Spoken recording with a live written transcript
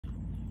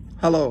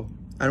Hello,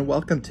 and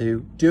welcome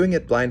to Doing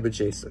It Blind with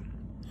Jason,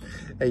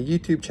 a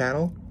YouTube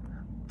channel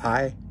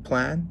I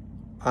plan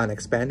on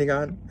expanding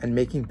on and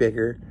making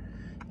bigger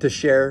to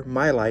share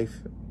my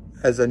life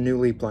as a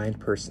newly blind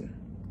person.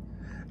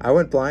 I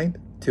went blind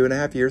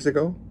 2.5 years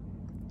ago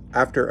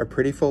after a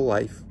pretty full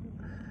life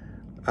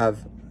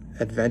of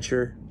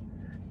adventure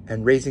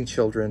and raising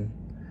children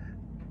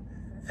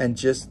and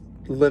just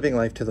living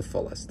life to the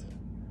fullest.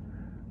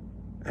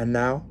 And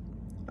now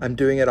I'm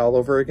doing it all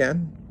over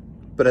again,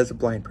 but as a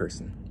blind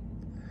person.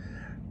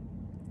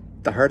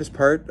 The hardest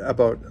part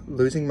about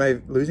losing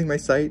my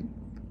sight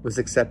was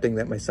accepting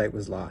that my sight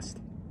was lost.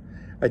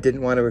 I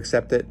didn't want to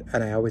accept it,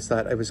 and I always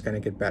thought I was going to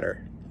get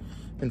better.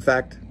 In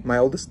fact, my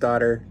oldest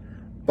daughter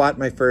bought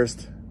my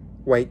first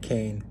white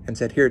cane and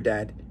said, "Here,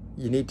 Dad,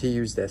 you need to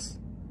use this,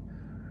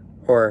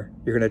 or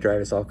you're going to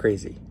drive us all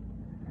crazy."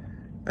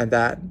 And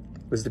that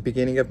was the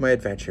beginning of my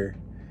adventure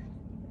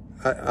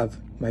of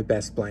my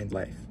best blind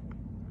life.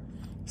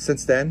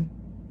 Since then,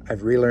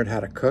 I've relearned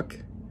how to cook.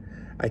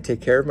 I take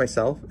care of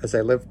myself as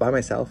I live by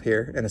myself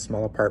here in a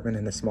small apartment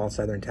in a small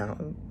southern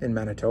town in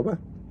Manitoba,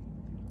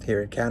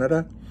 here in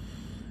Canada.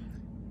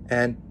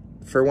 And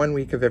for 1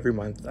 week of every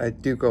month, I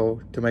do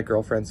go to my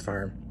girlfriend's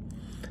farm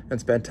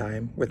and spend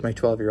time with my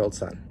 12-year-old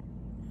son.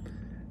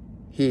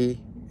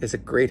 He is a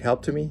great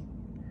help to me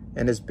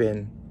and has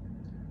been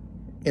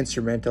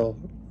instrumental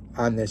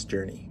on this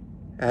journey,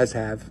 as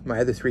have my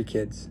other 3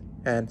 kids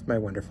and my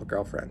wonderful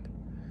girlfriend.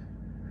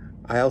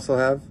 I also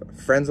have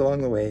friends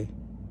along the way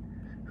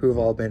who have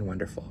all been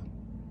wonderful.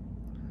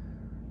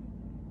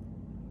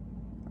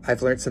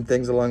 I've learned some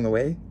things along the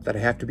way that I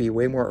have to be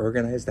way more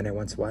organized than I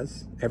once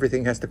was.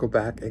 Everything has to go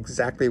back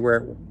exactly where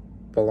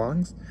it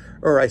belongs,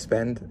 or I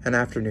spend an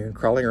afternoon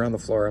crawling around the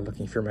floor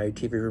looking for my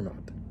TV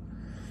remote.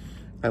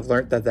 I've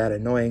learned that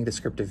annoying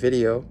descriptive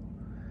video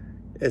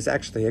is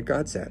actually a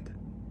godsend,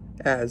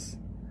 as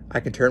I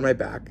can turn my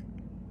back,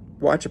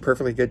 watch a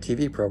perfectly good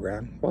TV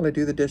program while I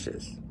do the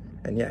dishes.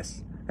 And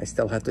yes, I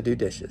still have to do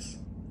dishes.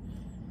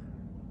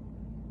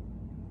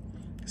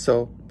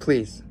 So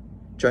please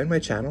join my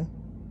channel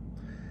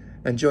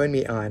and join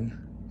me on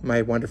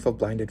my wonderful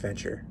blind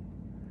adventure.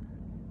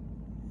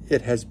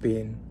 It has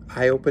been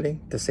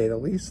eye-opening, to say the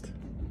least,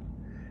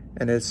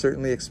 and it has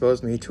certainly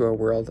exposed me to a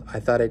world I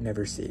thought I'd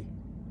never see.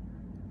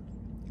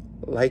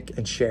 Like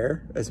and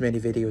share as many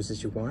videos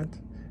as you want,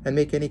 and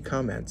make any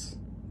comments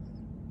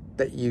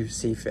that you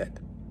see fit.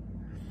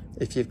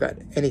 If you've got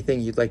anything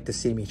you'd like to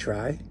see me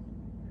try,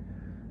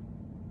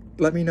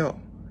 let me know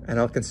and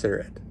I'll consider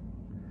it.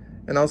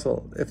 And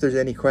also, if there's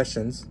any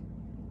questions,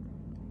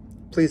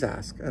 please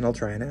ask and I'll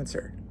try and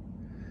answer.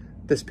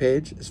 This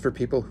page is for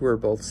people who are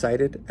both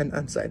sighted and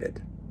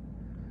unsighted.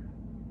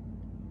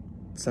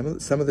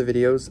 Some of the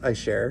videos I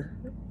share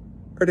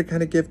are to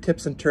kind of give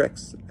tips and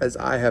tricks, as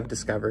I have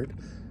discovered,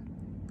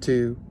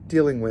 to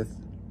dealing with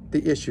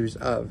the issues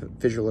of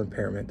visual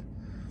impairment.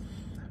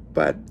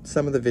 But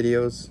some of the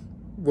videos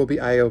will be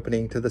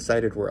eye-opening to the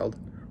sighted world,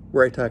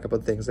 where I talk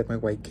about things like my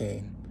white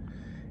cane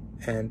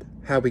and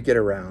how we get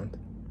around,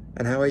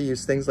 and how I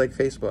use things like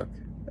Facebook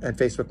and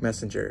Facebook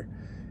Messenger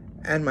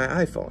and my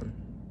iPhone.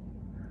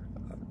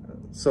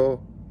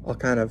 So I'll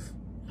kind of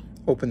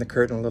open the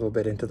curtain a little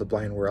bit into the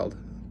blind world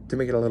to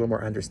make it a little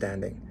more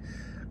understanding.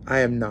 I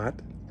am not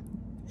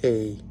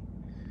a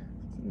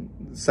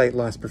sight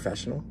loss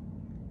professional.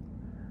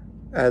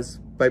 As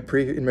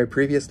in my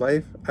previous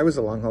life, I was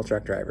a long-haul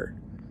truck driver.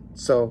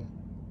 So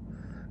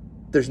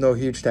there's no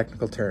huge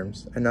technical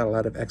terms and not a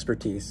lot of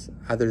expertise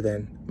other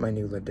than my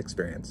new lived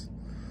experience.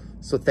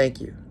 So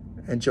thank you,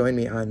 and join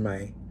me on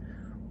my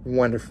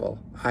wonderful,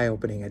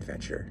 eye-opening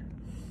adventure.